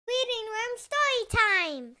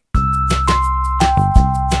time.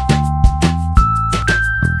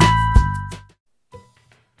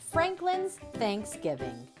 Franklin's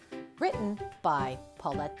Thanksgiving, written by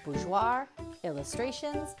Paulette Bourgeois,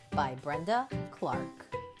 illustrations by Brenda Clark.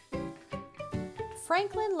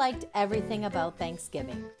 Franklin liked everything about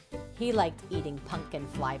Thanksgiving. He liked eating pumpkin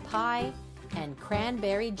fly pie and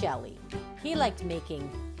cranberry jelly. He liked making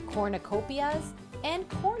cornucopias and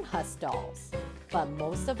corn husk dolls. But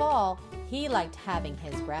most of all, he liked having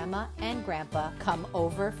his grandma and grandpa come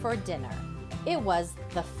over for dinner. It was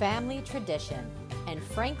the family tradition, and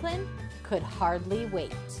Franklin could hardly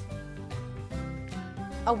wait.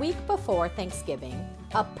 A week before Thanksgiving,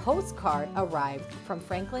 a postcard arrived from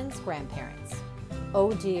Franklin's grandparents.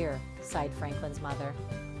 "Oh dear," sighed Franklin's mother.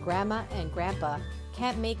 "Grandma and Grandpa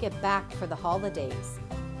can't make it back for the holidays."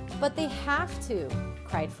 "But they have to,"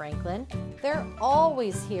 cried Franklin. "They're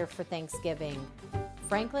always here for Thanksgiving."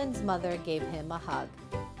 Franklin's mother gave him a hug.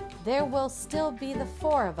 "There will still be the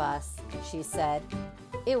four of us," she said.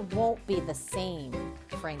 "It won't be the same,"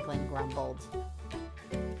 Franklin grumbled.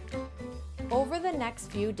 Over the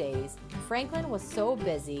next few days, Franklin was so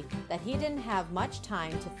busy that he didn't have much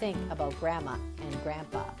time to think about Grandma and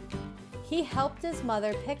Grandpa. He helped his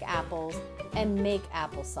mother pick apples and make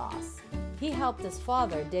applesauce. He helped his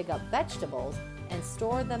father dig up vegetables and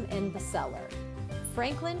store them in the cellar.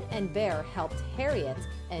 Franklin and Bear helped Harriet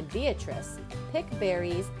and Beatrice pick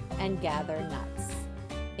berries and gather nuts.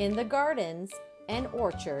 In the gardens and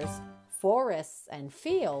orchards, forests and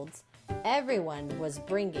fields, everyone was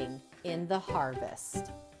bringing in the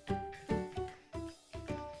harvest.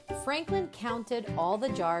 Franklin counted all the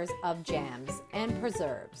jars of jams and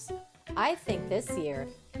preserves. "I think this year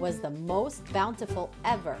was the most bountiful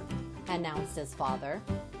ever," announced his father.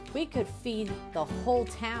 "We could feed the whole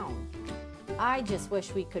town." "I just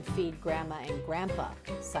wish we could feed Grandma and Grandpa,"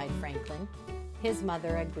 sighed Franklin. His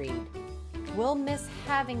mother agreed. "We'll miss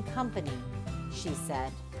having company," she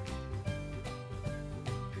said.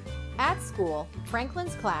 At school,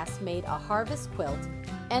 Franklin's class made a harvest quilt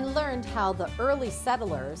and learned how the early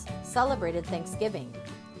settlers celebrated Thanksgiving.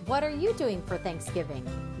 "What are you doing for Thanksgiving?"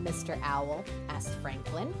 Mr. Owl asked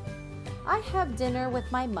Franklin. "I have dinner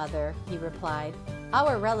with my mother," he replied.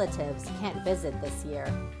 "Our relatives can't visit this year."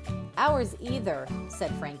 "Ours either,"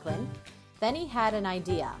 said Franklin. Then he had an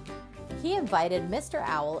idea. He invited Mr.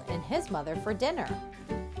 Owl and his mother for dinner.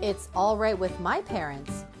 "It's all right with my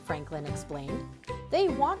parents," Franklin explained. "They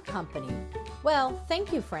want company." "Well,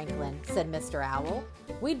 thank you, Franklin," said Mr. Owl.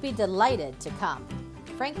 "We'd be delighted to come."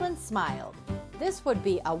 Franklin smiled. This would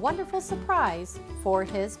be a wonderful surprise for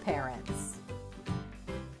his parents.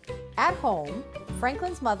 At home,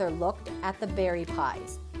 Franklin's mother looked at the berry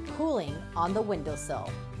pies cooling on the windowsill.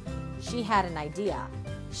 She had an idea.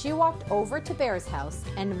 She walked over to Bear's house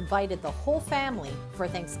and invited the whole family for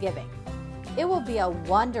Thanksgiving. "It will be a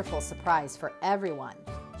wonderful surprise for everyone,"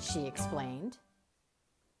 she explained.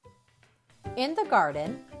 In the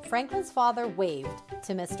garden, Franklin's father waved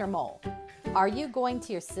to Mr. Mole. "Are you going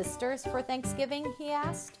to your sister's for Thanksgiving?" he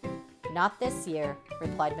asked. "Not this year,"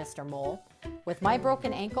 replied Mr. Mole. "With my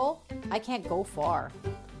broken ankle, I can't go far."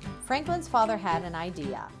 Franklin's father had an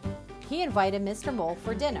idea. He invited Mr. Mole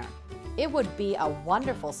for dinner. "It would be a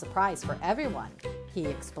wonderful surprise for everyone," he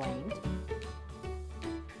explained.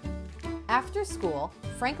 After school,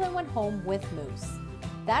 Franklin went home with Moose.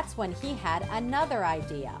 That's when he had another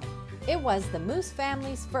idea. It was the Moose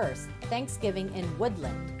family's first Thanksgiving in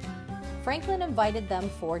Woodland. Franklin invited them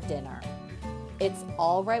for dinner. "It's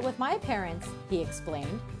all right with my parents," he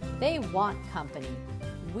explained. "They want company."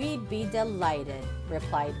 "We'd be delighted,"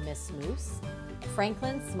 replied Miss Moose.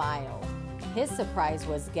 Franklin smiled. His surprise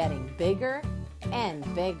was getting bigger and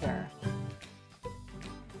bigger.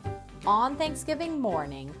 On Thanksgiving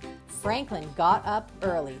morning, Franklin got up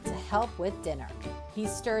early to help with dinner. He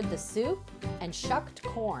stirred the soup and shucked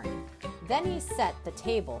corn. Then he set the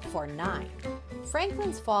table for 9.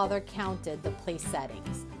 Franklin's father counted the place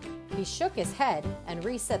settings. He shook his head and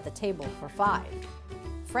reset the table for 5.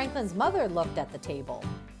 Franklin's mother looked at the table.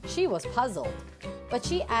 She was puzzled, but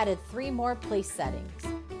she added 3 more place settings.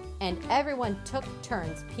 And everyone took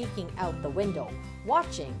turns peeking out the window,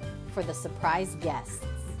 watching for the surprise guests.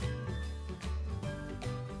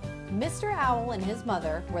 Mr. Owl and his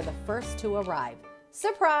mother were the first to arrive.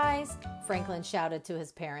 "Surprise!" Franklin shouted to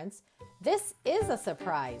his parents. "This is a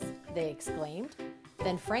surprise!" they exclaimed.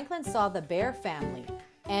 Then Franklin saw the Bear family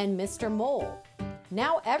and Mr. Mole.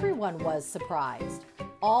 Now everyone was surprised.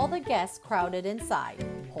 All the guests crowded inside,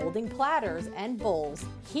 holding platters and bowls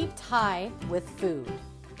heaped high with food.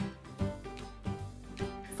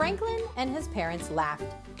 Franklin and his parents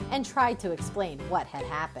laughed and tried to explain what had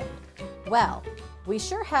happened. "Well, We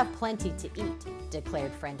sure have plenty to eat,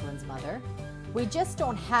 declared Franklin's mother. We just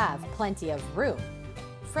don't have plenty of room.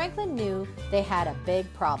 Franklin knew they had a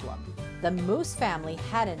big problem. The moose family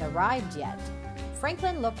hadn't arrived yet.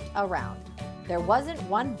 Franklin looked around. There wasn't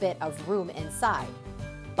one bit of room inside.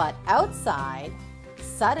 But outside,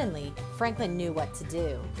 suddenly, Franklin knew what to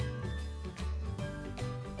do.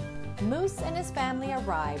 Moose and his family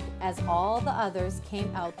arrived as all the others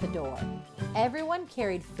came out the door. Everyone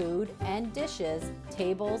carried food and dishes,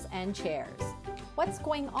 tables and chairs. "What's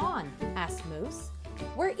going on?" asked Moose.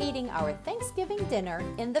 "We're eating our Thanksgiving dinner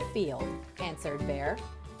in the field," answered Bear.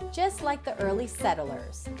 "Just like the early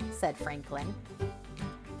settlers," said Franklin.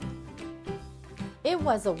 It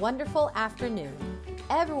was a wonderful afternoon.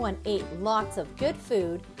 Everyone ate lots of good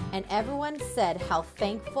food, and everyone said how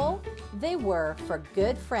thankful they were for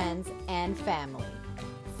good friends and family.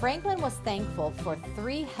 Franklin was thankful for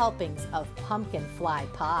 3 helpings of pumpkin fly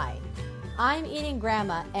pie. "I'm eating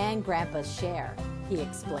Grandma and Grandpa's share," he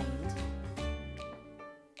explained.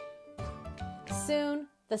 Soon,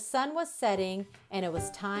 the sun was setting and it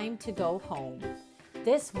was time to go home.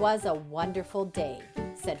 "This was a wonderful day,"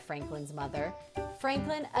 said Franklin's mother.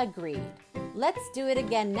 Franklin agreed. "Let's do it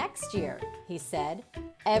again next year," he said.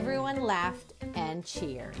 Everyone laughed and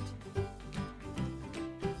cheered.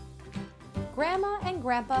 Grandma and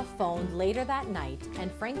Grandpa phoned later that night,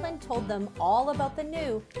 and Franklin told them all about the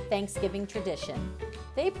new Thanksgiving tradition.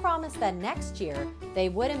 They promised that next year they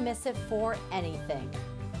wouldn't miss it for anything.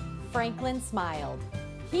 Franklin smiled.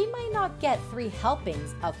 He might not get 3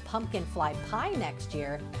 helpings of pumpkin fly pie next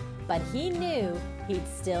year, but he knew he'd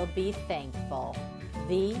still be thankful.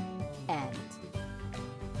 The end.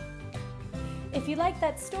 If you like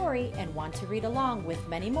that story and want to read along with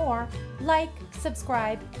many more, like,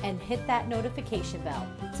 subscribe, and hit that notification bell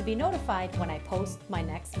to be notified when I post my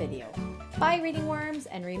next video. Bye, reading worms,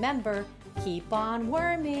 and remember, keep on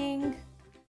worming!